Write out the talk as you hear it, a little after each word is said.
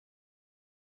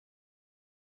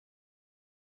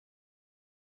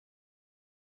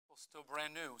still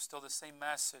brand new, still the same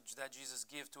message that Jesus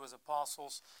gave to his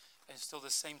apostles, and still the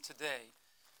same today.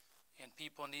 And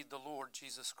people need the Lord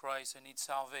Jesus Christ and need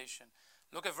salvation.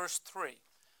 Look at verse 3.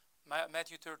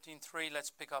 Matthew 13:3, let's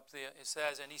pick up there. It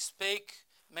says, "And he spake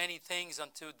many things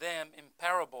unto them in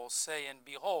parables, saying,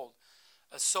 Behold,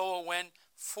 a sower went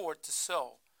forth to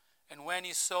sow. And when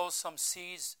he sowed, some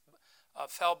seeds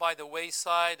fell by the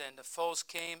wayside, and the foes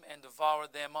came and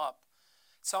devoured them up.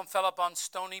 Some fell upon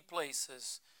stony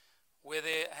places, where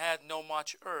they had no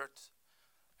much earth,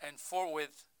 and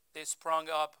forthwith they sprung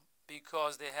up,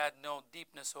 because they had no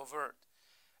deepness of earth.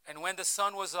 And when the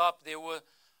sun was up, they were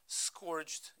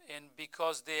scorched, and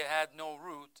because they had no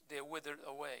root, they withered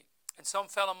away. And some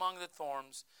fell among the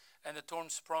thorns, and the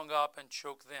thorns sprung up and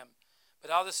choked them.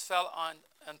 But others fell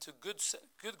onto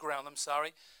good ground,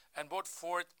 and brought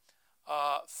forth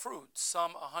fruit,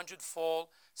 some 100-fold,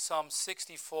 some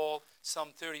 60-fold,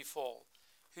 some 30-fold.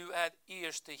 Who had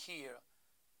ears to hear,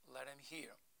 let him hear."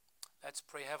 Let's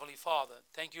pray. Heavenly Father,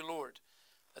 thank you, Lord,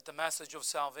 that the message of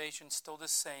salvation is still the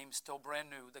same, still brand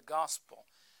new. The gospel,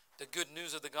 the good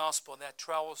news of the gospel that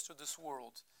travels through this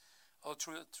world. Oh,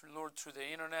 Lord, through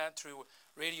the internet, through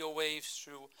radio waves,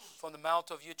 from the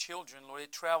mouth of your children, Lord,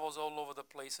 it travels all over the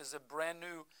place. It's a brand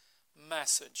new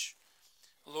message.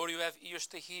 Lord, you have ears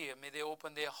to hear. May they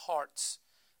open their hearts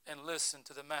and listen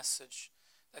to the message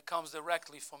that comes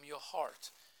directly from your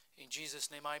heart. In Jesus'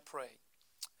 name I pray.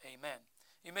 Amen.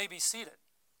 You may be seated.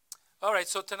 All right,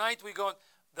 so tonight we go.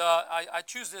 I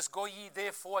choose this, "Go ye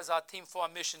therefore," as our theme for our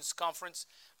missions conference.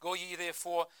 Go ye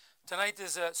therefore. Tonight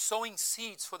is sowing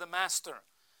seeds for the Master.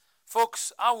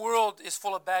 Folks, our world is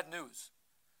full of bad news.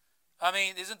 I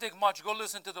mean, it doesn't take much. Go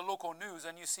listen to the local news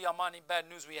and you see how many bad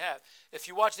news we have. If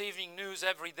you watch the evening news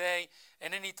every day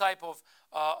and any type of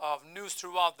news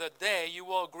throughout the day, you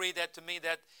will agree that to me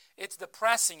that it's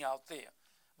depressing out there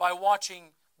by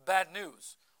watching bad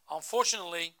news.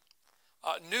 Unfortunately,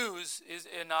 news is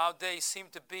in our day seem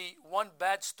to be one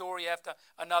bad story after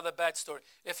another bad story.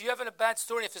 If you have a bad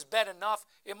story, if it's bad enough,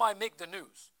 it might make the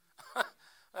news.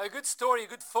 A good story,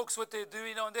 good folks, what they do,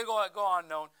 and they go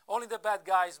unknown. Only the bad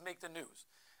guys make the news.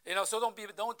 So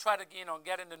don't try to,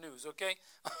 get in the news, okay?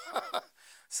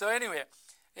 So anyway,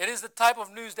 it is the type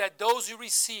of news that those who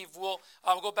receive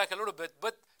I'll go back a little bit,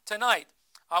 but tonight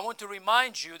I want to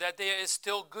remind you that there is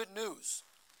still good news.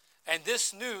 And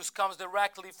this news comes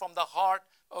directly from the heart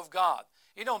of God.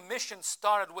 Mission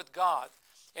started with God,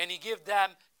 and he gave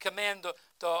them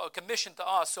commission to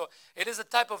us. So it is a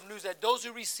type of news that those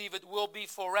who receive it will be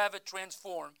forever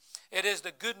transformed. It is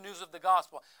the good news of the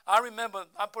gospel. I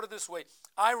put it this way,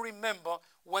 I remember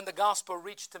when the gospel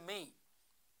reached to me.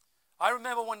 I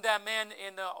remember when that man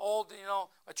in the old,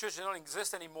 a church that don't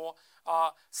exist anymore,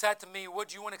 said to me,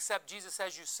 "Would you want to accept Jesus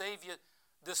as your Savior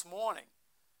this morning?"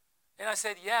 And I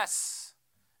said, "Yes."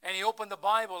 And he opened the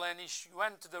Bible and he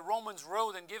went to the Romans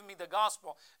road and gave me the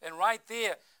gospel. And right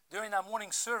there, during that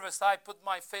morning service, I put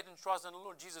my faith and trust in the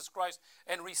Lord Jesus Christ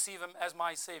and received him as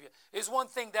my Savior. It's one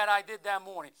thing that I did that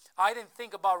morning. I didn't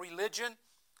think about religion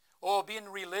or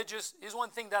being religious. It's one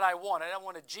thing that I wanted. I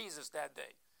wanted Jesus that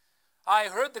day. I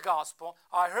heard the gospel.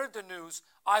 I heard the news.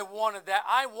 I wanted that.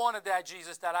 I wanted that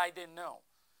Jesus that I didn't know.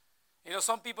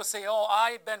 Some people say, "Oh,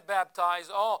 I've been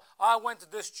baptized. Oh, I went to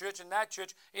this church and that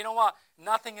church." You know what?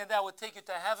 Nothing in that would take you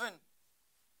to heaven.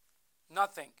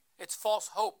 Nothing. It's false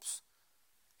hopes.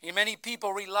 And many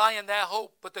people rely on that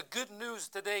hope. But the good news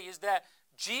today is that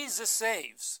Jesus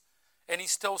saves, and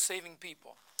he's still saving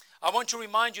people. I want to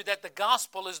remind you that the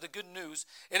gospel is the good news.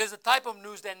 It is a type of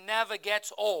news that never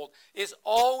gets old. It's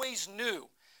always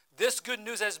new. This good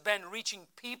news has been reaching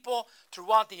people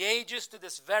throughout the ages to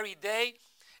this very day.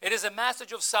 It is a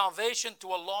message of salvation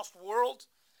to a lost world.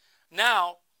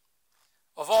 Now,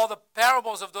 of all the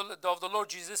parables of the Lord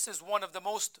Jesus, this is one of the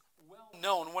most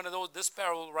well-known, this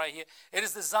parable right here. It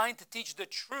is designed to teach the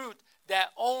truth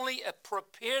that only a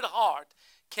prepared heart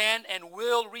can and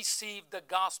will receive the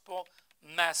gospel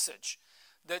message.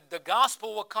 The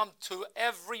gospel will come to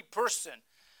every person,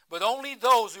 but only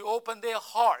those who open their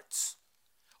hearts,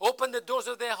 open the doors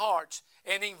of their hearts,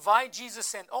 and invite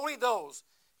Jesus in, only those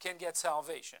can get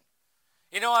salvation.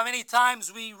 How many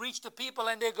times we reach the people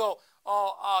and they go,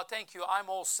 "Oh, thank you, I'm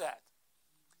all set."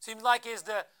 Seems like it's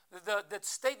the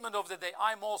statement of the day,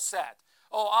 "I'm all set."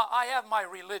 "Oh, I have my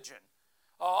religion.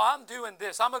 Oh, I'm doing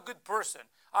this. I'm a good person.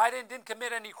 I didn't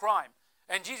commit any crime."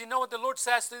 And Jesus, you know what the Lord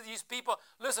says to these people?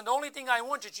 "Listen, the only thing I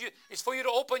want is for you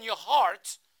to open your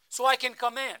heart so I can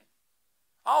come in.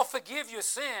 I'll forgive your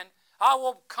sin. I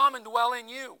will come and dwell in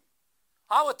you.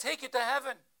 I will take you to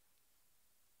heaven."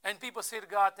 And people say to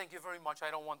God, "Thank you very much. I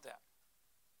don't want that."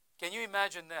 Can you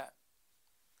imagine that?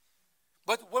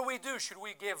 But what we do, should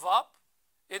we give up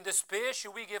in despair?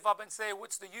 Should we give up and say,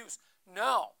 what's the use?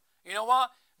 No. You know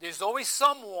what? There's always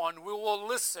someone who will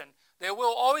listen. There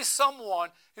will always someone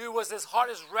who was his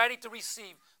heart is ready to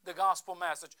receive the gospel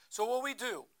message. So what we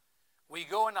do, we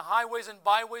go in the highways and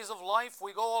byways of life.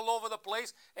 We go all over the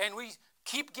place, and we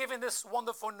keep giving this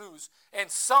wonderful news.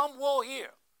 And some will hear.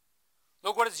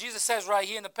 Look what Jesus says right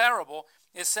here in the parable.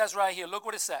 It says right here, look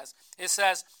what it says. It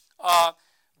says,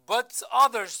 but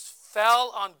others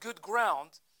fell on good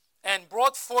ground and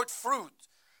brought forth fruit.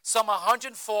 Some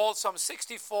 100-fold, some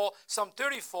 60-fold, some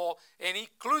 30-fold. And he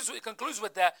concludes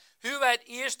with that. Who had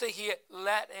ears to hear,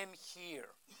 let him hear.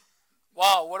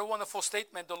 Wow, what a wonderful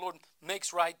statement the Lord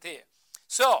makes right there.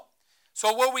 So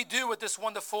what we do with this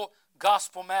wonderful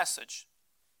gospel message.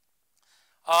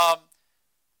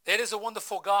 It is a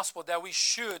wonderful gospel that we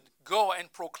should go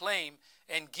and proclaim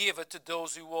and give it to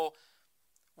those who will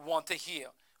want to hear.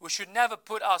 We should never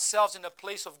put ourselves in the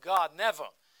place of God, never.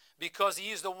 Because he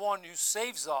is the one who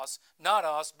saves us, not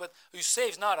us, but who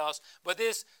saves not us. But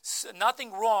there's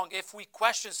nothing wrong if we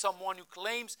question someone who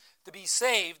claims to be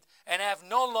saved and have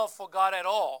no love for God at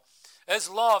all. As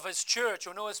love, as church,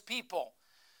 or no, as people.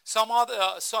 Some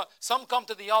come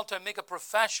to the altar and make a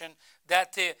profession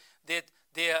that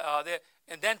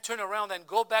and then turn around and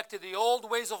go back to the old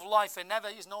ways of life, and never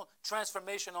is no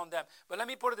transformation on them. But let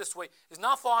me put it this way. It's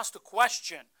not for us to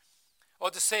question or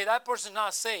to say that person's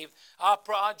not saved.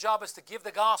 Our job is to give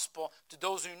the gospel to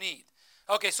those who need.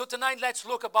 Okay, so tonight let's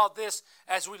look about this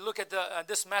as we look at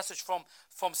this message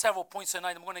from several points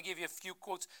tonight. I'm going to give you a few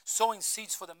quotes. Sowing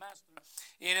seeds for the master,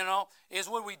 is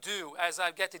what we do. As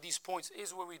I get to these points,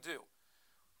 is what we do.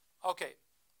 Okay,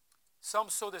 some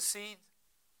sow the seed,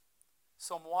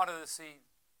 some water the seed,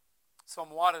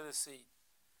 some water the seed.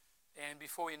 And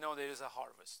before you know, there is a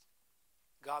harvest.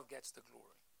 God gets the glory.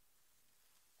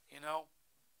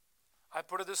 I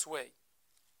put it this way.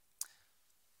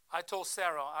 I told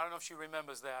Sarah, I don't know if she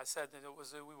remembers that. I said that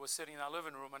we were sitting in our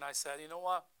living room, and I said, you know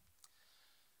what?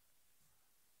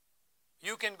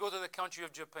 You can go to the country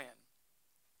of Japan,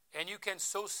 and you can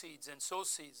sow seeds and sow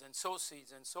seeds and sow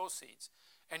seeds and sow seeds,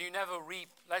 and you never reap.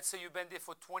 Let's say you've been there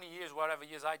for 20 years, whatever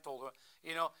years I told her,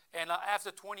 and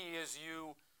after 20 years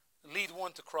you lead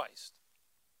one to Christ.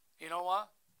 You know what?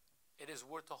 It is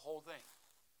worth the whole thing.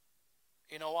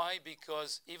 You know why?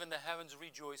 Because even the heavens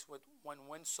rejoice when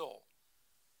one soul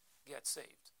gets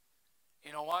saved.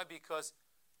 You know why? Because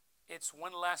it's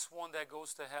one last one that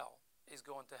goes to hell is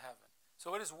going to heaven.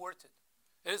 So it is worth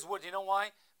it. It is worth it. You know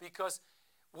why? Because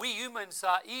we humans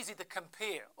are easy to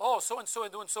compare. Oh, so-and-so are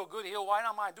doing so good here. Why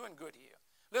am I doing good here?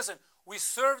 Listen, we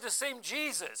serve the same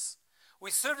Jesus. We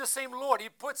serve the same Lord. He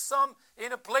puts some in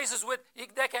the places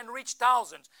that can reach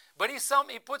thousands. But he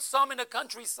puts some in the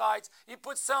countrysides. He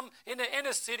puts some in the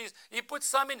inner cities. He puts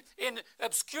some in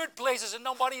obscure places that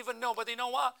nobody even knows. But you know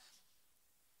what?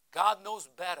 God knows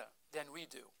better than we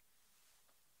do.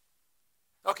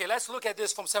 Okay, let's look at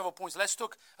this from several points. Let's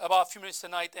talk about a few minutes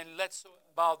tonight, and let's talk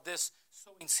about this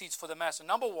sowing seeds for the master.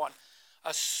 Number one,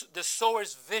 the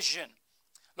sower's vision.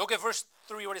 Look at verse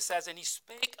 3, what it says. And he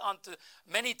spake unto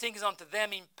many things unto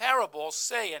them in parables,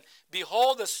 saying,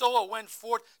 behold, the sower went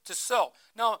forth to sow.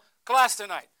 Now, class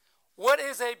tonight, what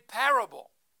is a parable?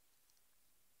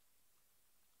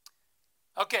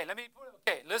 Okay,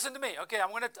 listen to me. Okay,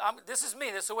 this is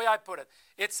me. This is the way I put it.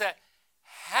 It's a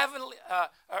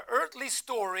earthly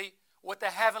story with a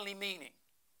heavenly meaning.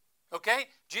 Okay?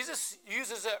 Jesus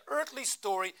uses an earthly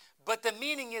story, but the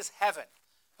meaning is heaven.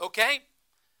 Okay?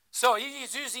 So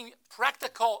he's using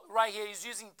practical right here. He's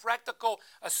using practical,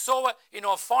 a sower,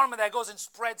 a farmer that goes and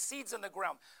spreads seeds in the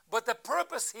ground. But the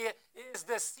purpose here is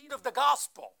the seed of the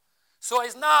gospel. So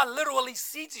it's not literally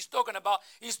seeds he's talking about.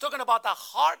 He's talking about the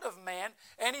heart of man,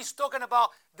 and he's talking about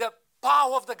the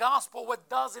power of the gospel, what it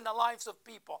does in the lives of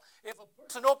people. If a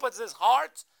person opens his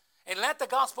heart and let the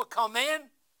gospel come in,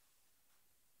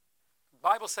 the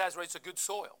Bible says, right, it's a good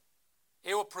soil.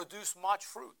 It will produce much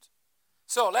fruit.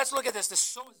 So let's look at this, the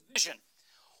sower's vision.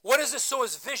 What is the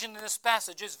sower's vision in this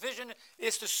passage? His vision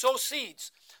is to sow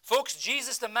seeds. Folks,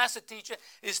 Jesus, the master teacher,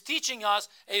 is teaching us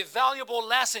a valuable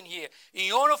lesson here.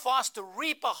 In order for us to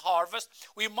reap a harvest,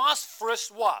 we must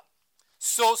first what?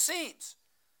 Sow seeds.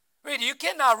 Really, you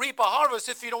cannot reap a harvest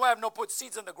if you don't have put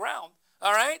seeds in the ground.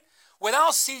 All right?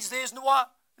 Without seeds, there's no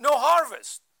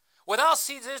harvest. Without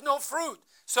seeds, there's no fruit.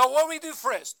 So what do we do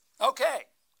first? Okay.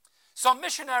 Some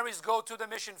missionaries go to the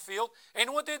mission field,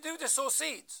 and what they do, they sow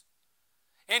seeds.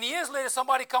 And years later,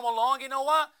 somebody come along, you know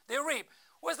what? They reap.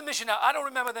 Where's the missionary? I don't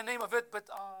remember the name of it, but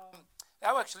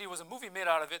that actually was a movie made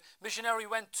out of it. Missionary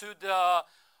went to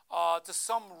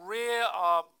some rare,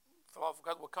 I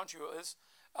forgot what country it is,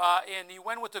 and he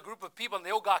went with a group of people, and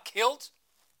they all got killed.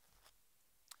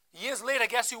 Years later,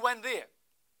 guess who went there?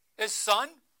 His son.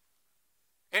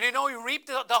 And he reaped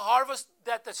the harvest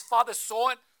that his father saw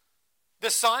it, the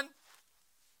son.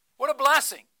 What a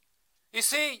blessing. You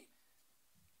see,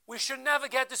 we should never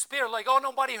get the spirit like, oh,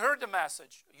 nobody heard the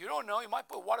message. You don't know. You might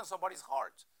put water in somebody's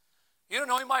heart. You don't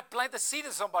know. You might plant the seed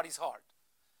in somebody's heart.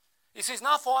 You see, it's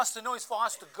not for us to know. It's for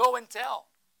us to go and tell.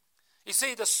 You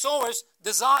see, the sower's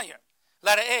desire.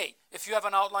 Letter A, if you have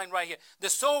an outline right here. The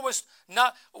sower was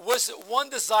one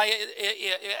desire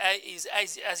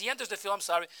as he enters the field,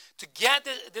 to get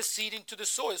the seed into the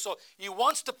soil. So he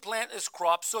wants to plant his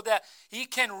crop so that he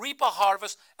can reap a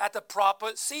harvest at the proper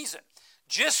season.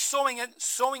 Just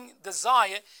sowing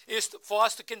desire is for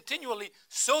us to continually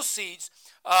sow seeds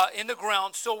in the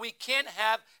ground so we can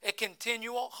have a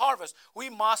continual harvest. We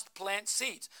must plant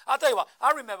seeds. I'll tell you what, I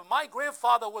remember my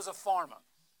grandfather was a farmer.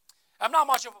 I'm not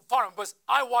much of a farmer, but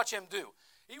I watch him do.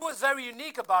 He was very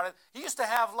unique about it. He used to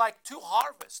have like 2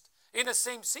 harvests in the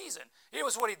same season.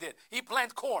 Here's what he did. He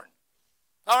planted corn.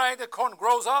 All right, the corn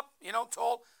grows up,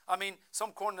 tall. I mean,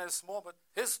 some corn is small, but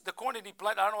the corn that he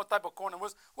planted, I don't know what type of corn it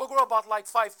was, will grow about like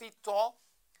 5 feet tall.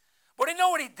 But you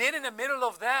know what he did in the middle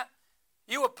of that?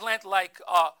 He would plant like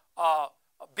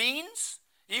beans.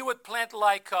 He would plant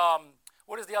like,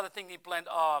 what is the other thing he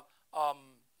planted?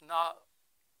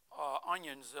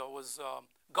 Onions, was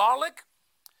garlic.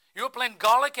 You would plant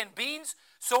garlic and beans.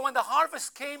 So when the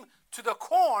harvest came to the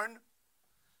corn,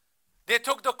 they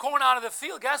took the corn out of the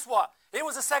field. Guess what? It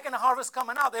was the second harvest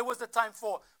coming out. It was the time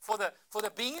for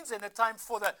the beans and the time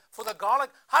for the garlic.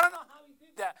 I don't know how he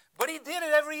did that, but he did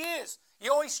it every year. He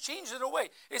always changed it away.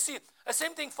 You see, the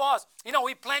same thing for us.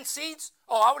 We plant seeds.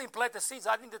 Oh, I wouldn't plant the seeds.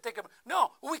 I need to take them.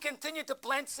 No, we continue to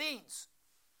plant seeds.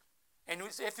 And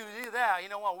if you do that, you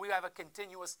know what? We have a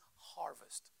continuous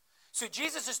harvest. So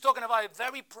Jesus is talking about a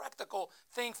very practical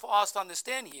thing for us to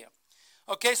understand here.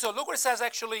 Okay, so look what it says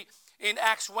actually in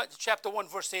Acts chapter 1,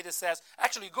 verse 8. It says,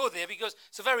 actually go there because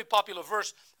it's a very popular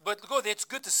verse, but go there. It's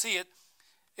good to see it.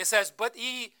 It says, but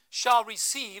ye shall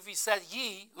receive, he said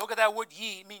ye, look at that word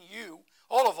ye, mean you,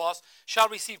 all of us, shall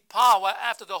receive power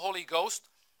after the Holy Ghost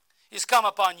is come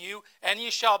upon you, and ye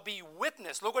shall be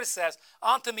witness. Look what it says,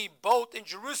 unto me both in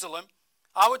Jerusalem,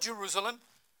 our Jerusalem,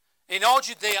 in all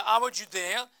Judea, our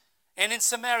Judea, and in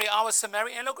Samaria, our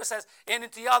Samaria. And look what it says, and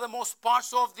into the othermost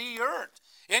parts of the earth.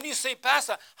 And you say,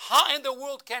 Pastor, how in the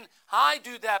world can I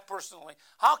do that personally?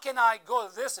 How can I go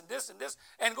to this and this and this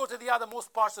and go to the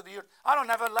othermost parts of the earth? I don't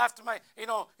ever left my,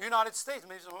 United States.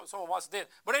 Maybe some of us did.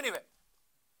 But anyway,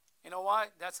 you know why?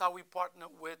 That's how we partner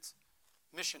with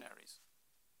missionaries.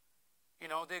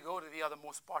 They go to the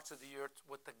othermost parts of the earth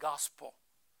with the gospel.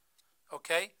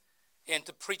 Okay? And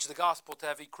to preach the gospel to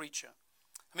every creature.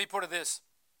 Let me put it this.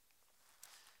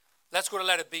 Let's go to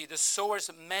letter B. The sower's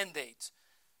mandate.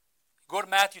 Go to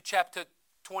Matthew chapter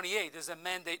 28. There's a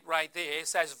mandate right there. It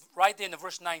says right there in the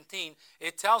verse 19,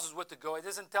 it tells us what to go. It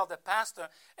doesn't tell the pastor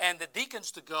and the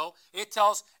deacons to go. It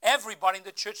tells everybody in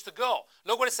the church to go.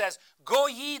 Look what it says. Go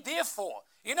ye therefore.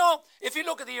 If you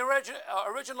look at the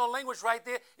original language right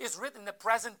there, it's written in the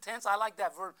present tense. I like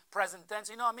that verb, present tense.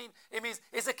 You know what I mean? It means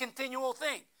it's a continual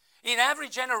thing. In every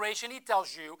generation, he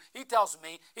tells you, he tells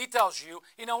me, he tells you,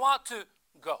 to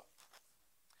go.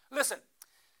 Listen,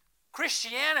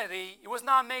 Christianity, it was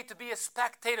not made to be a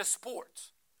spectator sport.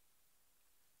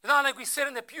 It's not like we sit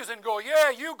in the pews and go,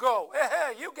 yeah, you go.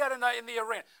 Hey, you get in the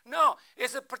arena. No,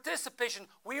 it's a participation.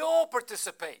 We all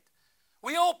participate.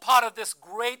 We all part of this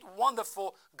great,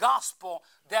 wonderful gospel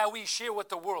that we share with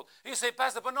the world. You say,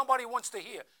 Pastor, but nobody wants to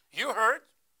hear. You heard.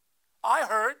 I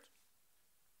heard.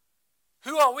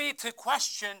 Who are we to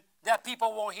question that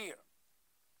people won't hear?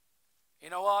 You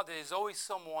know what? There's always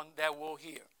someone that will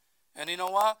hear. And you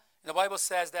know what? The Bible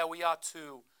says that we are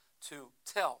to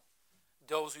tell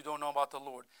those who don't know about the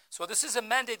Lord. So this is a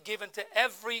mandate given to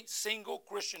every single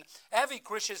Christian. Every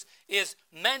Christian is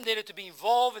mandated to be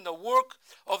involved in the work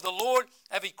of the Lord.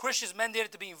 Every Christian is mandated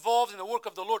to be involved in the work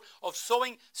of the Lord, of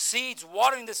sowing seeds,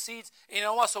 watering the seeds,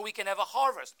 so we can have a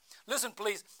harvest. Listen,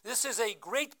 please, this is a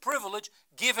great privilege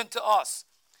given to us.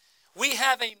 We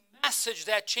have a message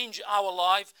that changed our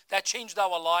lives,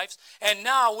 and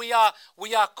now we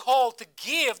are called to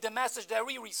give the message that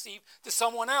we received to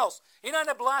someone else. Isn't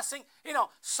that a blessing?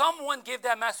 Someone gave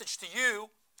that message to you.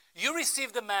 You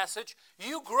receive the message.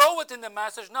 You grow within the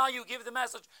message. Now you give the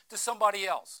message to somebody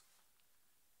else.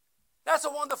 That's a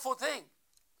wonderful thing.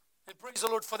 And praise the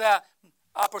Lord for that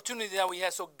opportunity that we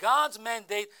have. So God's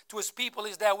mandate to his people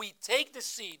is that we take the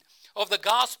seed of the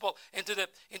gospel into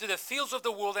the fields of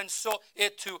the world and sow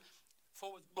it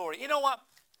for his glory. You know what?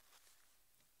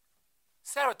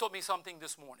 Sarah taught me something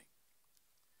this morning.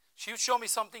 She would show me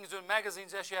some things in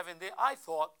magazines that she have in there. I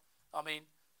thought,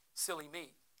 silly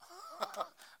me.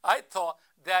 I thought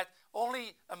that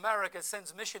only America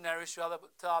sends missionaries to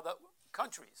other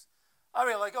countries. I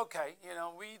mean, like, okay,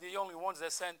 we the only ones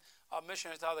that send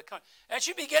missionaries to other countries. And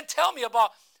she began to tell me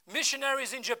about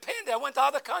missionaries in Japan that went to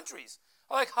other countries.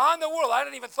 I'm like, how in the world? I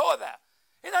didn't even thought of that.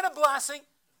 Isn't that a blessing?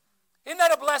 Isn't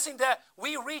that a blessing that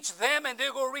we reach them and they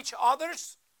go reach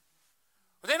others?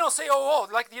 But they don't say,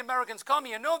 like the Americans come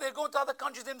here. No, they're going to other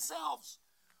countries themselves.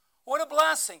 What a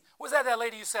blessing. Was that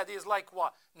lady you said is like,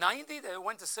 what, 90 that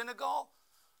went to Senegal?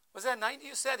 Was that 90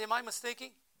 you said? Am I mistaken?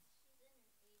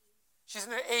 She's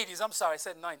in her 80s. I'm sorry, I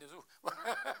said 90s.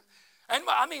 And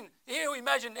I mean,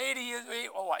 imagine 80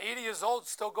 years old,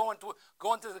 still going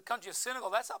to the country of Senegal.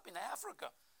 That's up in Africa.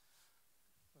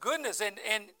 Goodness,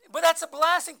 but that's a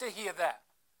blessing to hear that.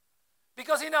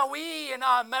 Because, we in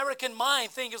our American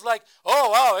mind think it's like, oh,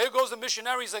 wow, here goes the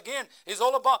missionaries again. It's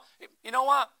all about, you know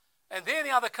what? And then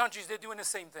the other countries, they're doing the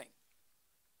same thing.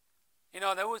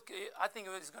 I think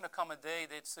it's going to come a day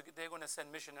that they're going to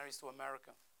send missionaries to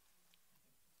America.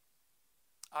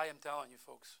 I am telling you,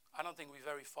 folks, I don't think we're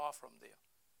very far from there.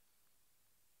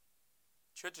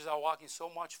 Churches are walking so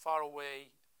much far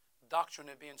away, doctrine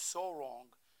is being so wrong.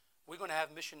 We're going to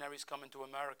have missionaries coming to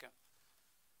America.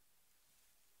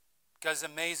 Because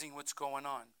it's amazing what's going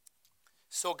on.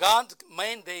 So God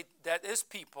mandate that His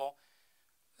people,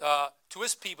 to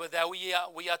His people, that we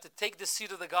are to take the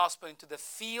seed of the gospel into the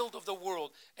field of the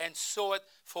world and sow it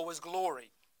for His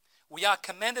glory. We are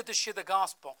commanded to share the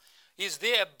gospel. Is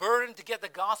there a burden to get the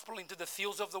gospel into the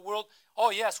fields of the world?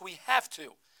 Oh yes, we have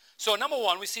to. So number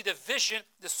one, we see the vision,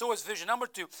 the sower's vision. Number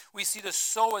two, we see the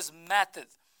sower's method.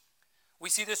 We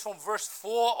see this from verse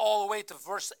 4 all the way to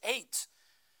verse 8.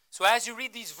 So as you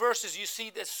read these verses, you see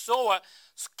the sower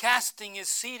casting his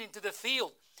seed into the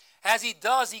field. As he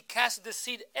does, he casts the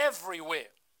seed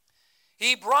everywhere.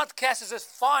 He broadcasts it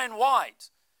far and wide.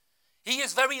 He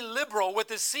is very liberal with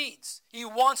his seeds. He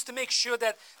wants to make sure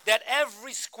that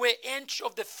every square inch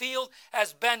of the field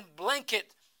has been blanketed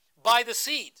by the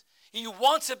seed. He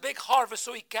wants a big harvest,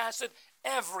 so he casts it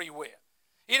everywhere.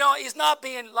 He's not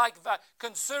being like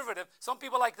conservative. Some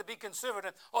people like to be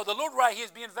conservative. Oh, the Lord right here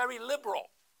is being very liberal.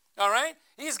 All right?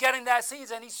 He's getting that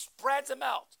seeds and he spreads them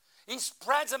out. He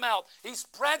spreads them out. He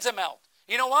spreads them out.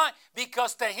 You know why?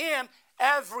 Because to him,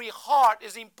 every heart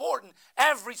is important.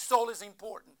 Every soul is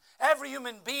important. Every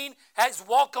human being has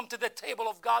welcome to the table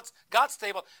of God's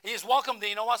table. He is welcome there.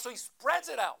 You know why? So he spreads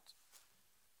it out.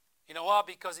 You know why?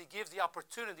 Because he gives the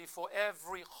opportunity for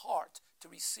every heart to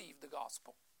receive the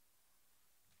gospel.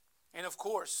 And of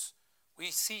course,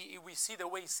 we see the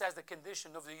way he says the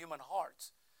condition of the human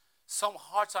hearts. Some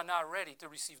hearts are not ready to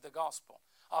receive the gospel,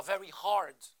 are very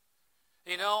hard.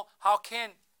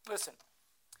 Listen,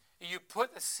 you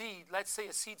put a seed, let's say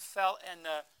a seed fell in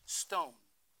a stone.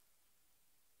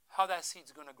 How that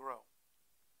seed's going to grow?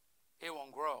 It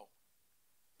won't grow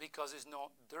because there's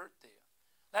no dirt there.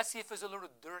 Let's see if there's a little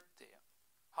dirt there.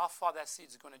 How far that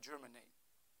seed's going to germinate.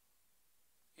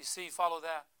 You see, follow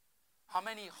that? How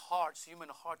many hearts, human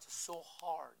hearts, are so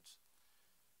hard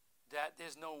that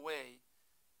there's no way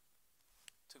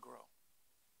to grow?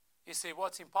 You say,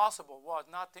 what's impossible? Well,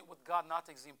 with God,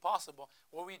 nothing's impossible.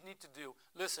 What we need to do,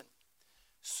 listen,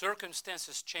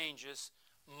 circumstances changes,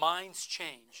 minds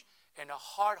change, and a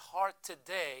hard heart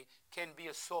today can be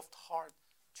a soft heart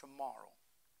tomorrow.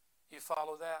 You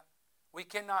follow that? We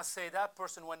cannot say that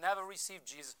person will never receive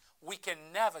Jesus. We can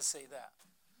never say that.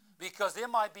 Because they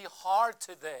might be hard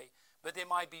today, but they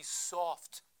might be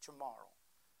soft tomorrow.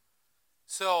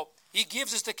 So he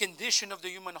gives us the condition of the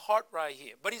human heart right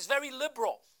here. But he's very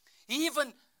liberal.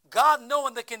 Even God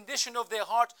knowing the condition of their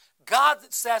heart, God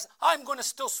says, I'm going to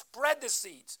still spread the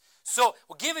seeds. So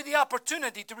we'll give you the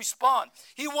opportunity to respond.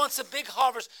 He wants a big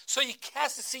harvest, so he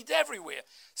casts the seeds everywhere.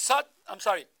 Such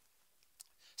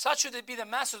should it be the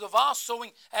message of our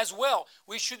sowing as well.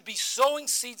 We should be sowing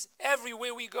seeds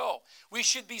everywhere we go. We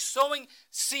should be sowing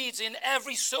seeds in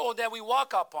every soul that we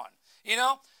walk upon.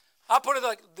 I'll put it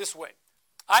like this way.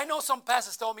 I know some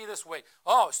pastors tell me this way.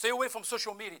 Oh, stay away from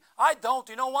social media. I don't.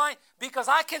 You know why? Because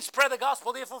I can spread the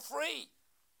gospel there for free.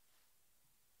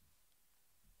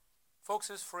 Folks,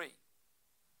 it's free.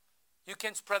 You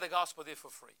can spread the gospel there for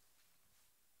free.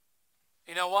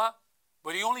 You know what?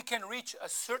 But you only can reach a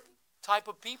certain type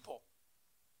of people.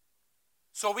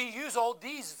 So we use all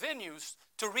these venues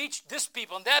to reach this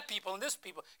people and that people and this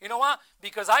people. You know why?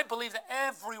 Because I believe that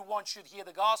everyone should hear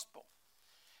the gospel.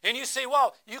 And you say,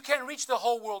 well, you can't reach the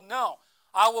whole world. No,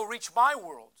 I will reach my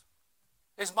world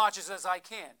as much as I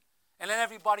can. And let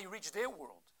everybody reach their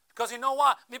world. Because you know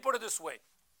what? Let me put it this way.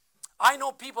 I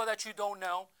know people that you don't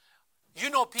know. You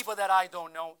know people that I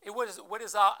don't know. What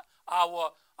is our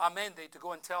mandate to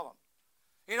go and tell them?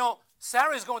 You know,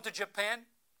 Sarah is going to Japan.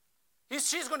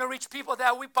 She's going to reach people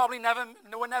that we probably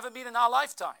will never meet in our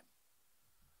lifetime.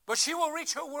 But she will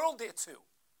reach her world there too.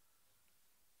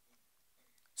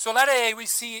 So letter A, we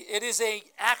see it is an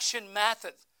action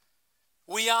method.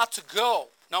 We are to go.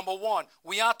 Number one,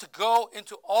 we are to go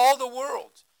into all the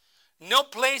world. No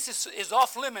place is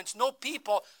off limits. No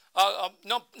people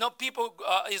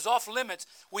is off limits.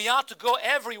 We are to go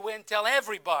everywhere and tell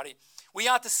everybody. We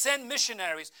are to send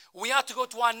missionaries. We are to go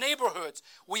to our neighborhoods.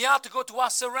 We are to go to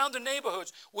our surrounding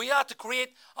neighborhoods. We are to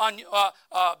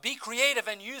be creative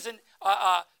and using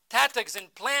tactics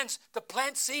and plans to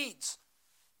plant seeds.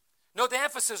 Note the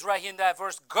emphasis right here in that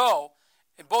verse, go.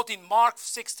 And both in Mark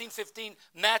 16:15,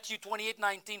 Matthew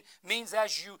 28:19 means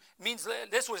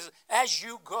this was as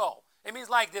you go. It means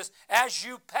like this: as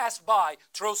you pass by,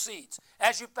 throw seeds.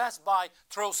 As you pass by,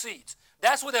 throw seeds.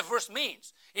 That's what that verse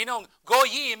means. You know, go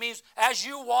ye, it means as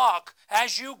you walk,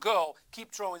 as you go,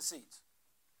 keep throwing seeds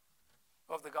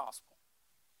of the gospel.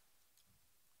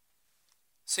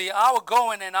 See, our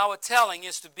going and our telling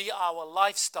is to be our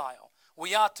lifestyle.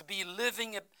 We are to be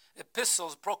living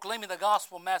epistles proclaiming the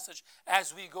gospel message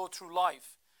as we go through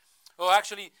life. Or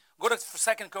actually, go to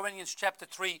 2 Corinthians chapter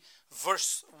 3,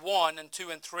 verse 1 and 2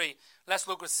 and 3. Let's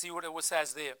look and see what it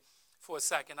says there for a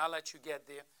second. I'll let you get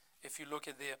there if you look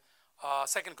at there.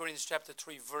 2 Corinthians chapter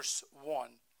 3, verse 1.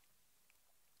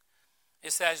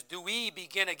 It says, do we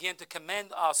begin again to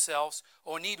commend ourselves,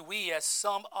 or need we, as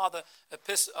some other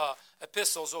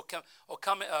epistles or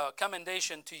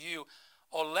commendation to you,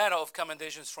 or letter of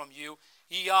commendations from you?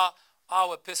 Ye are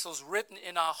our epistles written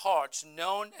in our hearts,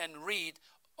 known and read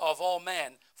of all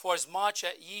men. For as much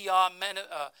as ye are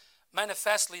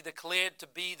manifestly declared to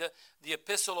be the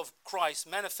epistle of Christ,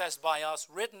 manifest by us,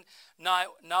 written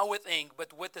now with ink,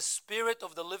 but with the Spirit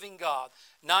of the living God,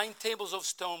 not in tables of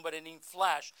stone, but in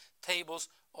flesh, tables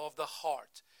of the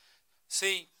heart.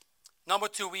 See, number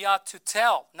two, we are to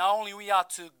tell. Not only we are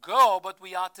to go, but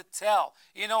we are to tell.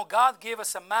 You know, God gave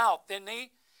us a mouth, didn't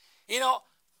He? You know,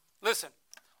 listen.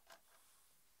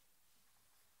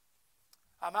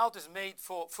 Our mouth is made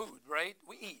for food, right?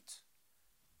 We eat.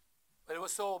 But it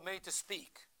was so made to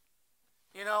speak.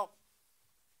 You know,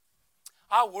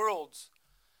 our worlds.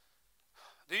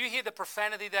 Do you hear the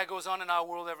profanity that goes on in our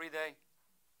world every day?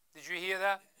 Did you hear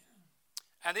that?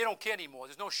 And they don't care anymore.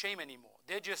 There's no shame anymore.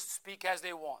 They just speak as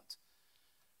they want.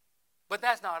 But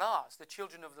that's not us, the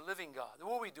children of the living God.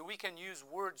 What we do, we can use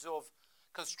words of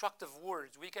constructive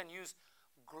words. We can use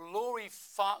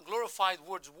glorified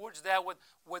words that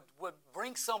would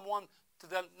bring someone to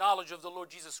the knowledge of the Lord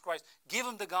Jesus Christ. Give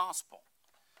them the gospel.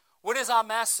 What is our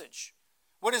message?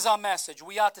 What is our message?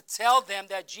 We are to tell them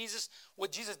that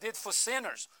what Jesus did for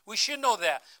sinners. We should know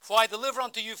that. For I deliver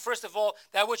unto you, first of all,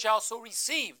 that which I also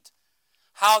received.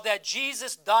 How that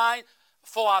Jesus died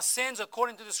for our sins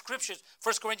according to the Scriptures,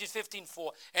 1 Corinthians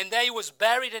 15:4. And that He was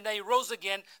buried and that He rose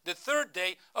again the third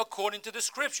day according to the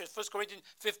Scriptures. 1 Corinthians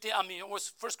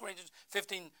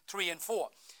 15:3 and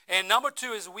 4. And number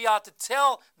two is we are to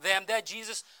tell them that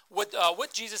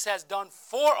what Jesus has done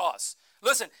for us.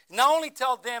 Listen, not only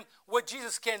tell them what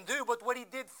Jesus can do, but what He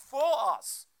did for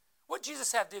us. What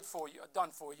Jesus have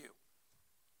done for you.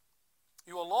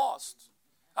 You were lost.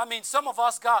 I mean, some of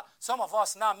us,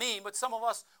 not me, but some of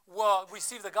us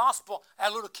received the gospel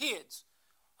as little kids.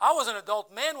 I was an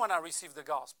adult man when I received the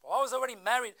gospel. I was already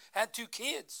married, had 2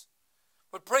 kids.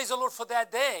 But praise the Lord for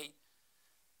that day.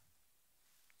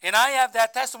 And I have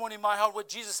that testimony in my heart what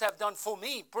Jesus have done for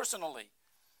me personally.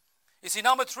 You see,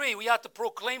 number 3, we have to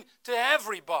proclaim to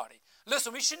everybody.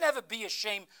 Listen, we should never be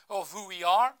ashamed of who we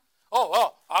are.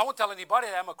 Oh, I won't tell anybody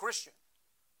that I'm a Christian.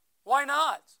 Why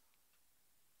not?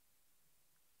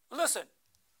 Listen,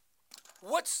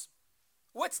 what's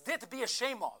there to be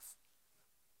ashamed of?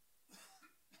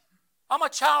 I'm a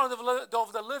child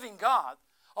of the living God.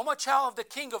 I'm a child of the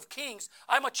King of Kings.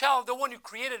 I'm a child of the one who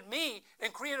created me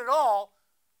and created all.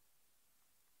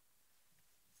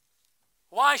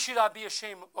 Why should I be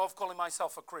ashamed of calling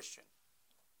myself a Christian?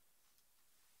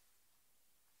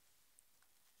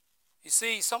 You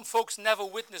see, some folks never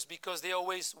witness because they're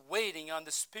always waiting on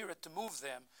the Spirit to move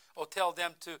them or tell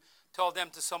them to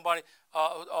somebody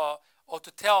or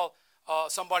to tell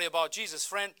somebody about Jesus.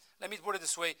 Friend, let me put it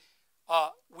this way.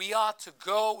 We are to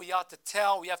go, we are to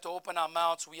tell, we have to open our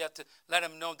mouths, we have to let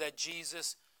them know that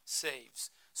Jesus saves.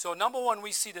 So number 1,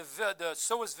 we see the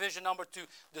sower's vision. Number 2,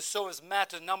 the sower's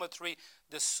matter. Number 3,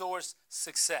 the sower's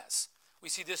success. We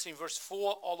see this in verse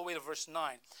 4 all the way to verse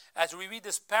 9. As we read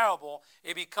this parable,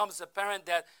 it becomes apparent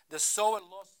that the sower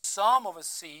lost some of his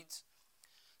seeds.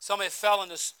 Some it fell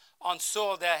on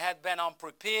soil that had been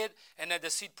unprepared, and that the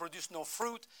seed produced no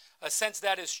fruit. Since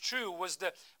that is true, was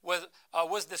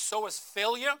the sower's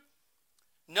failure?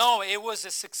 No, he was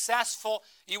successful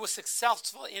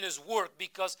in his work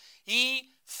because he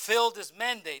filled his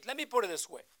mandate. Let me put it this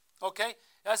way, okay?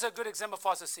 That's a good example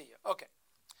for us to see here. Okay.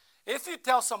 If you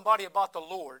tell somebody about the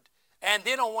Lord and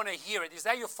they don't want to hear it, is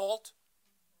that your fault?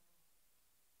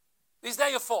 Is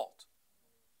that your fault?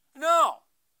 No.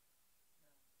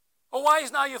 Well, why is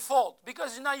it not your fault?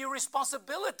 Because it's not your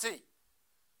responsibility.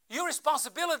 Your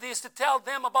responsibility is to tell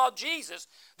them about Jesus.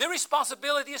 Their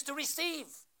responsibility is to receive.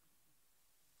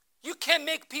 You can't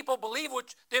make people believe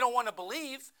what they don't want to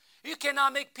believe. You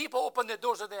cannot make people open the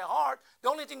doors of their heart. The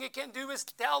only thing you can do is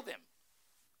tell them.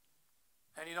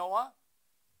 And you know what?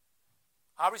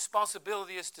 Our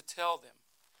responsibility is to tell them.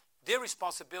 Their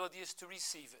responsibility is to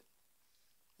receive it.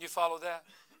 You follow that?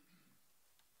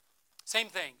 Same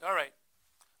thing. All right.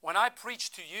 When I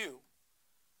preach to you,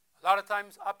 a lot of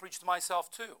times I preach to myself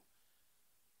too.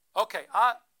 Okay,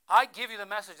 I give you the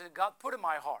message that God put in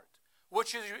my heart.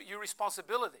 Which is your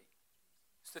responsibility?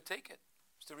 Is to take it.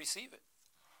 Is to receive it.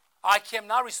 I am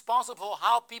not responsible for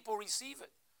how people receive it.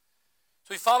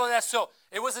 So you follow that? So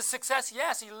it was a success.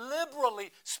 Yes, he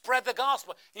liberally spread the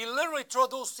gospel. He literally threw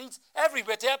those seeds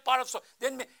everywhere. To that part of soil.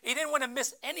 He didn't want to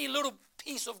miss any little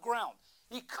piece of ground.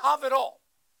 He covered all.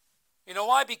 You know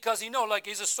why? Because like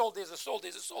he's a soul, there's a soul,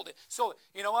 there's a soul. So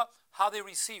you know what? How they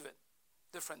receive it,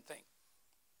 different thing.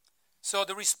 So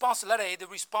letter A, the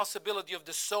responsibility of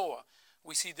the sower.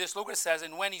 We see this. Look what it says.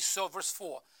 And when he sowed, verse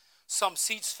 4, some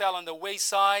seeds fell on the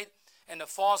wayside, and the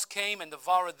fowls came and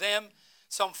devoured them.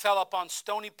 Some fell upon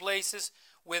stony places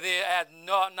where they had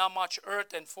not much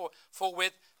earth, and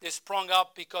forthwith they sprung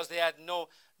up because they had no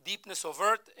deepness of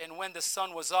earth. And when the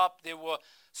sun was up, they were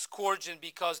scorched, and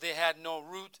because they had no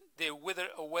root, they withered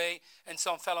away. And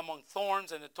some fell among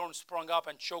thorns, and the thorns sprung up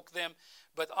and choked them.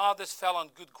 But others fell on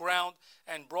good ground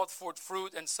and brought forth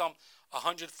fruit, and some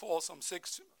 100-fold, some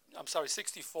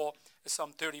 60-fold, and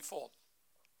some 30-fold.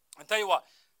 I'll tell you what,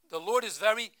 the Lord is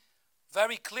very,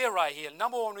 very clear right here.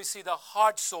 Number one, we see the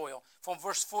hard soil from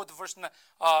verse 4 to verse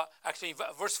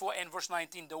 4 and verse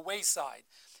 19, the wayside.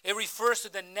 It refers to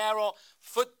the narrow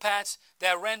footpaths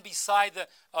that ran beside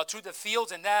through the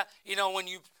fields, and that when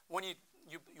you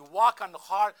walk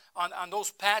on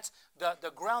those paths,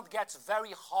 the ground gets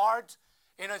very hard.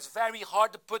 It's very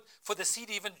hard to put for the seed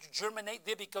to even germinate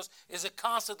there because it's a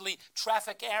constantly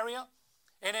traffic area.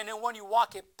 And then when you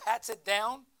walk, it pats it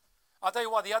down. I'll tell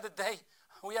you what, the other day,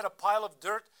 we had a pile of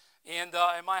dirt in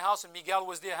my house, and Miguel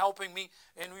was there helping me,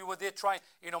 and we were there trying.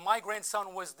 My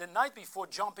grandson was the night before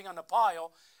jumping on the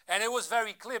pile, and it was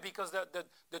very clear because the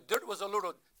dirt was a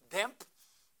little damp.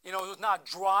 It was not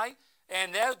dry.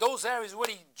 And those areas where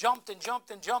he jumped and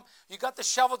jumped and jumped, you got the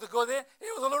shovel to go there,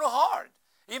 it was a little hard.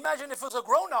 Imagine if it was a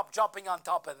grown-up jumping on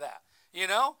top of that,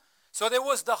 So there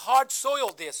was the hard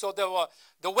soil there, so there were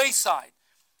the wayside.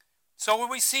 So when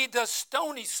we see the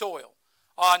stony soil,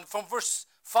 from verse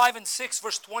 5 and 6,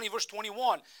 verse 20, verse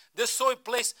 21, this soil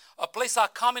a place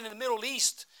common in the Middle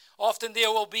East. Often there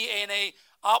will be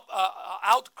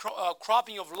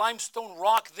outcropping of limestone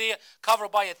rock there,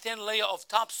 covered by a thin layer of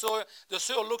topsoil. The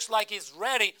soil looks like it's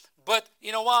ready, but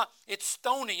you know what? It's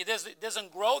stony. It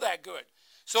doesn't grow that good.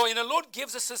 So, the Lord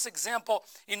gives us this example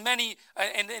in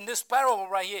this parable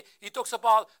right here. He talks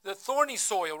about the thorny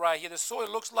soil right here. The soil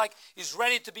looks like it's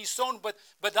ready to be sown, but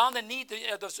underneath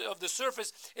of the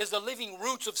surface is the living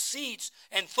roots of seeds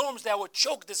and thorns that will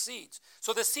choke the seeds.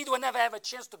 So the seed will never have a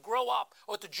chance to grow up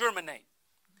or to germinate.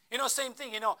 Same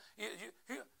thing. You know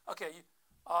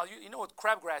what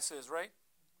crabgrass is, right?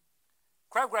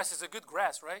 Crabgrass is a good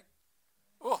grass, right?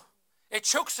 Oh. It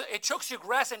chokes your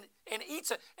grass and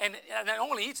eats it, and not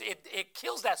only eats it, it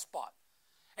kills that spot.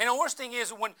 And the worst thing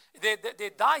is when they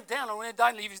die down, or when they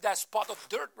die, leaves that spot of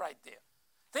dirt right there.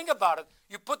 Think about it.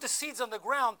 You put the seeds on the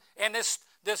ground, and this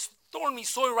thorny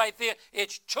soil right there,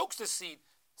 it chokes the seed.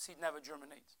 The seed never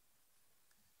germinates.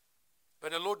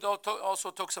 But the Lord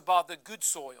also talks about the good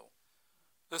soil.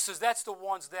 That's the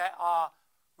ones that are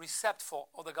receptive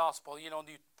of the gospel. You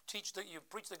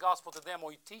preach the gospel to them,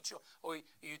 or you teach, or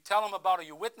you tell them about it, or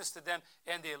you witness to them,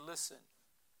 and they listen.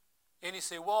 And you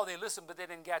say, well, they listen, but they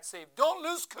didn't get saved. Don't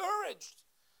lose courage.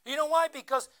 You know why?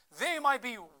 Because they might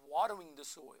be watering the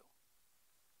soil.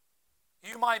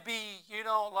 You might be,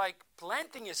 like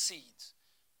planting your seeds,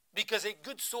 because a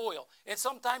good soil, and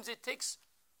sometimes it takes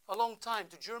a long time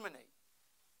to germinate.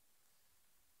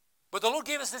 But the Lord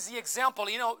gave us this example.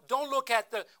 Don't look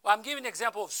at I'm giving an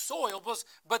example of soil,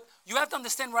 but you have to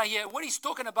understand right here, what he's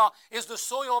talking about is the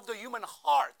soil of the human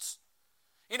heart.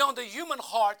 The human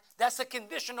heart, that's the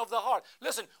condition of the heart.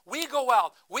 Listen, we go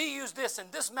out, we use this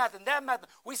and this method and that method.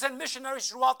 We send missionaries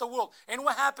throughout the world. And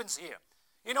what happens here?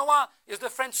 You know what? It's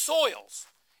different soils.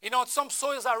 Some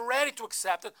soils are ready to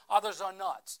accept it, others are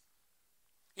not.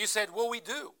 You said, what we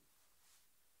do?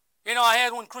 I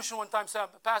had one Christian one time say,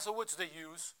 Pastor, what's the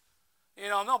use?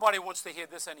 Nobody wants to hear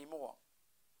this anymore.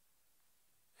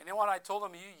 And then what I told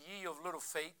him, ye of little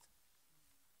faith.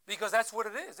 Because that's what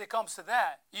it is. It comes to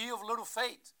that. Ye of little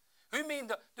faith. What mean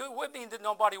that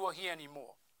nobody will hear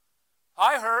anymore?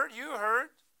 I heard, you heard,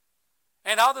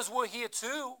 and others will hear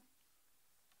too.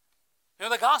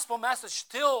 The gospel message is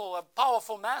still a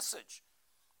powerful message,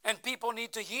 and people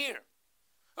need to hear.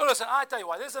 Well, listen, I tell you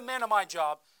what, there's a man at my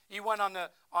job. He went on the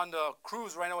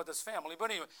cruise right now with his family. But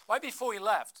anyway, right before he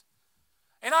left,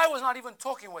 and I was not even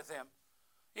talking with him.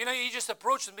 He just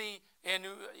approached me, and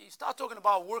he started talking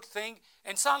about work thing,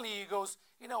 and suddenly he goes,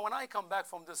 when I come back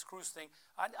from this cruise thing,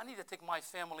 I need to take my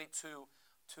family to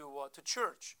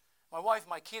church. My wife,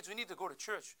 my kids, we need to go to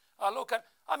church.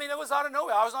 It was out of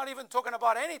nowhere. I was not even talking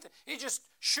about anything. He just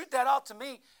shoot that out to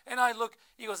me, and I look.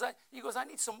 He goes, I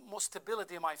need some more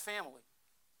stability in my family.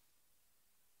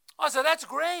 I said, that's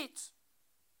great.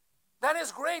 That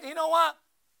is great. You know what?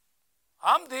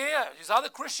 I'm there. There's other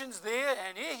Christians there,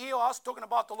 and they hear us talking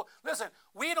about the Lord. Listen,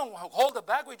 we don't hold it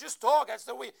back. We just talk. That's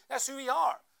who we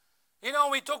are.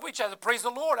 We talk to each other. Praise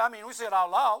the Lord. We say it out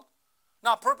loud.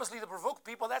 Not purposely to provoke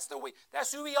people. That's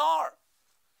who we are.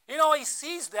 He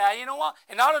sees that,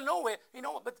 and out of nowhere,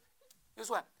 but here's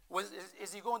what.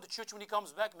 Is he going to church when he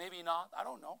comes back? Maybe not. I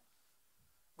don't know.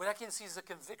 But I can see there's a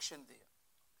conviction there.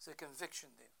 There's a conviction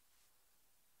there.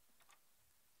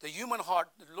 The human heart,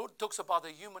 the Lord talks about the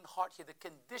human heart here, the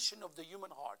condition of the human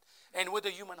heart, and what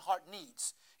the human heart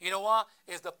needs. You know what?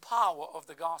 Is the power of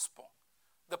the gospel.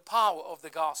 The power of the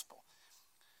gospel.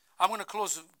 I'm going to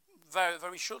close very,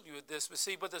 very shortly with this.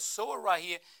 But the sower right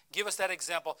here, give us that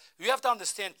example. You have to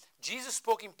understand, Jesus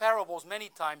spoke in parables many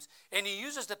times, and he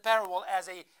uses the parable as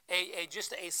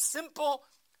just a simple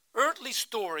earthly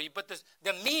story, but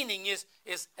the meaning is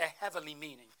a heavenly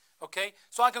meaning. Okay?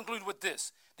 So I conclude with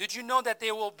this. Did you know that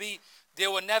there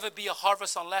will never be a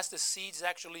harvest unless the seeds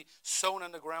actually sown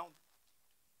in the ground?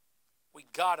 We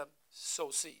gotta sow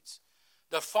seeds.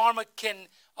 The farmer can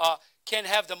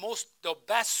have the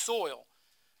best soil,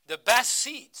 the best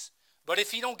seeds, but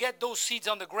if he don't get those seeds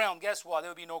on the ground, guess what?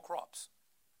 There will be no crops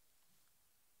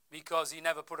because he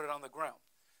never put it on the ground.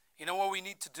 You know what we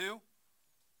need to do?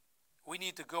 We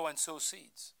need to go and sow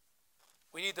seeds.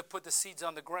 We need to put the seeds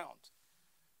on the ground.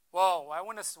 Well,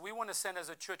 we want to send as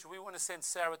a church, we want to send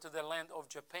Sarah to the land of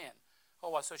Japan.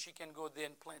 So she can go there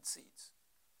and plant seeds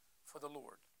for the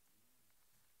Lord.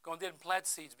 Go there and plant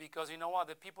seeds because you know what?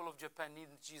 The people of Japan need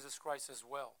Jesus Christ as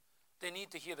well. They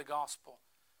need to hear the gospel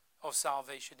of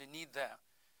salvation. They need that.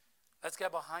 Let's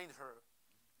get behind her.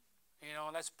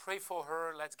 Let's pray for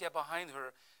her. Let's get behind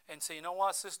her and say, you know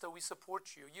what, sister, we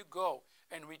support you. You go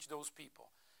and reach those people.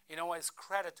 It's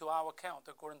credit to our account,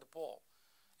 according to Paul.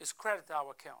 It's credit to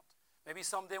our account. Maybe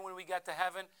someday when we get to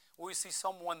heaven, we see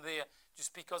someone there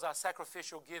just because our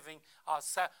sacrificial giving,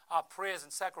 our prayers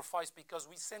and sacrifice, because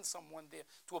we sent someone there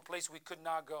to a place we could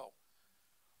not go.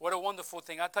 What a wonderful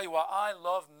thing. I tell you what, I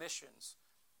love missions.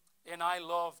 And I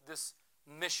love this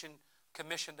mission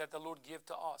commission that the Lord gave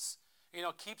to us.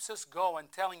 Keeps us going,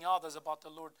 telling others about the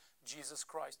Lord Jesus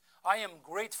Christ. I am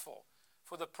grateful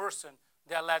for the person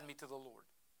that led me to the Lord.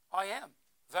 I am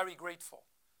very grateful.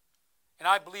 And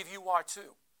I believe you are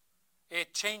too.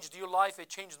 It changed your life. It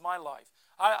changed my life.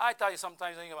 I tell you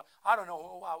sometimes, I don't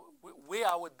know where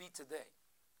I would be today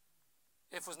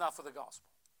if it was not for the gospel.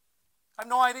 I have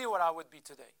no idea what I would be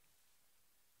today.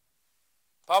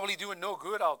 Probably doing no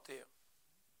good out there.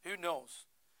 Who knows?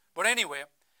 But anyway,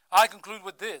 I conclude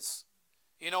with this.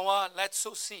 You know what? Let's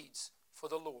sow seeds for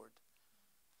the Lord.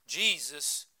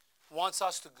 Jesus wants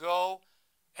us to go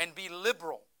and be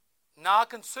liberal.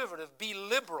 Not conservative, be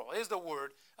liberal is the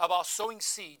word about sowing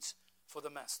seeds for the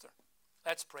Master.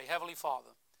 Let's pray. Heavenly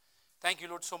Father, thank you,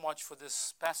 Lord, so much for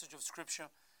this passage of Scripture.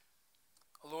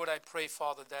 Lord, I pray,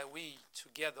 Father, that we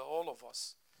together, all of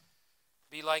us,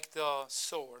 be like the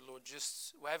sower, Lord,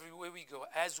 just everywhere we go,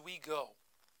 as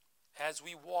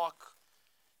we walk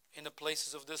in the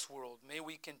places of this world, may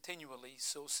we continually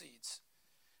sow seeds.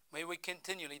 May we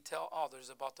continually tell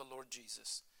others about the Lord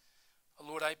Jesus.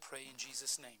 Lord, I pray in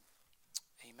Jesus' name.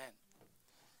 Amen.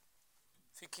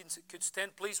 If you could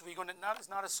stand, please. We're gonna not. It's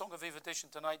not a song of invitation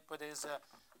tonight, but it's a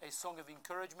song of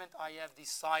encouragement. I have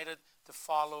decided to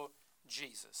follow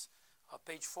Jesus.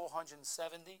 Page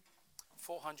 470.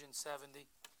 470.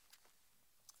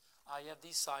 I have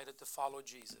decided to follow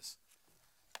Jesus.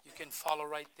 You can follow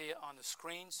right there on the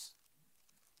screens.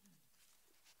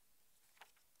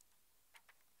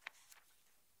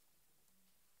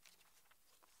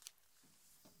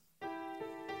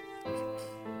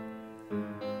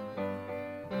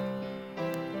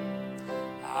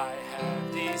 I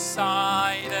have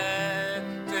decided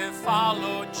to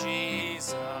follow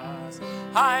Jesus.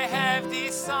 I have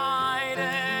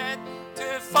decided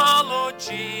to follow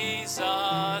Jesus.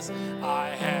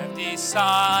 I have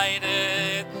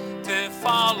decided to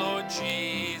follow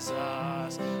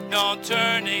Jesus. No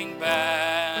turning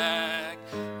back,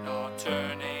 no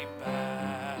turning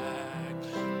back.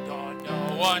 Don't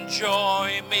no one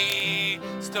join me,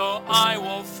 still I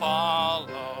will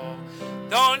follow.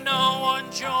 Don't no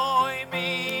one join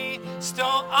me,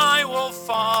 still I will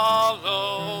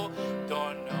follow.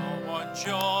 Don't no one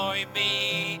join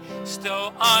me,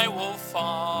 still I will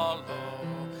follow.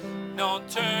 No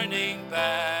turning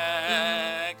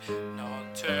back, no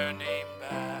turning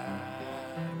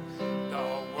back.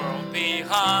 The world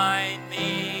behind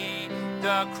me,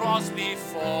 the cross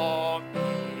before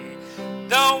me.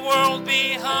 The world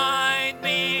behind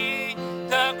me,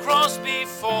 the cross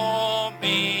before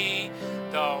me.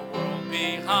 The world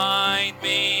behind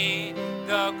me,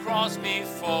 the cross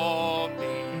before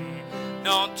me.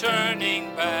 No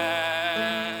turning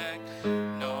back,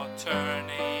 no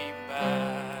turning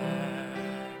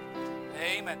back.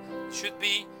 Amen. Should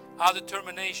be our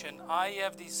determination. I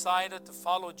have decided to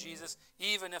follow Jesus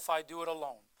even if I do it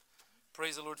alone.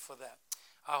 Praise the Lord for that.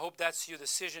 I hope that's your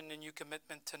decision and your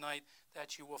commitment tonight,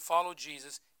 that you will follow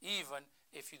Jesus even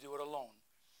if you do it alone.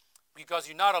 Because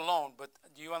you're not alone, but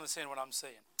do you understand what I'm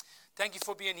saying? Thank you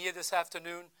for being here this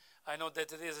afternoon. I know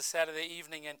that it is a Saturday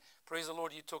evening, and praise the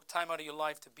Lord, you took time out of your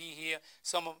life to be here.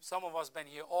 Some of us been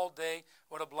here all day.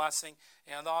 What a blessing.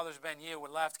 And the others been here. We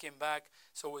left, came back.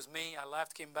 So it was me. I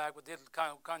left, came back. We did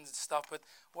kinds of stuff, but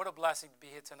what a blessing to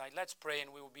be here tonight. Let's pray,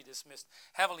 and we will be dismissed.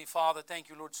 Heavenly Father, thank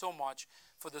you, Lord, so much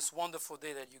for this wonderful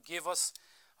day that you give us,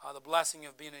 the blessing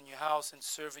of being in your house and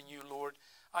serving you, Lord.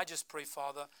 I just pray,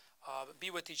 Father, be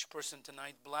with each person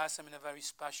tonight. Bless them in a very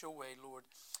special way, Lord.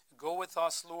 Go with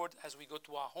us, Lord, as we go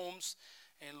to our homes.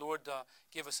 And, Lord,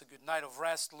 give us a good night of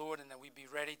rest, Lord, and that we be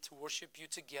ready to worship you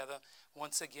together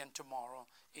once again tomorrow.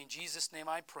 In Jesus' name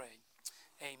I pray.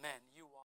 Amen. You are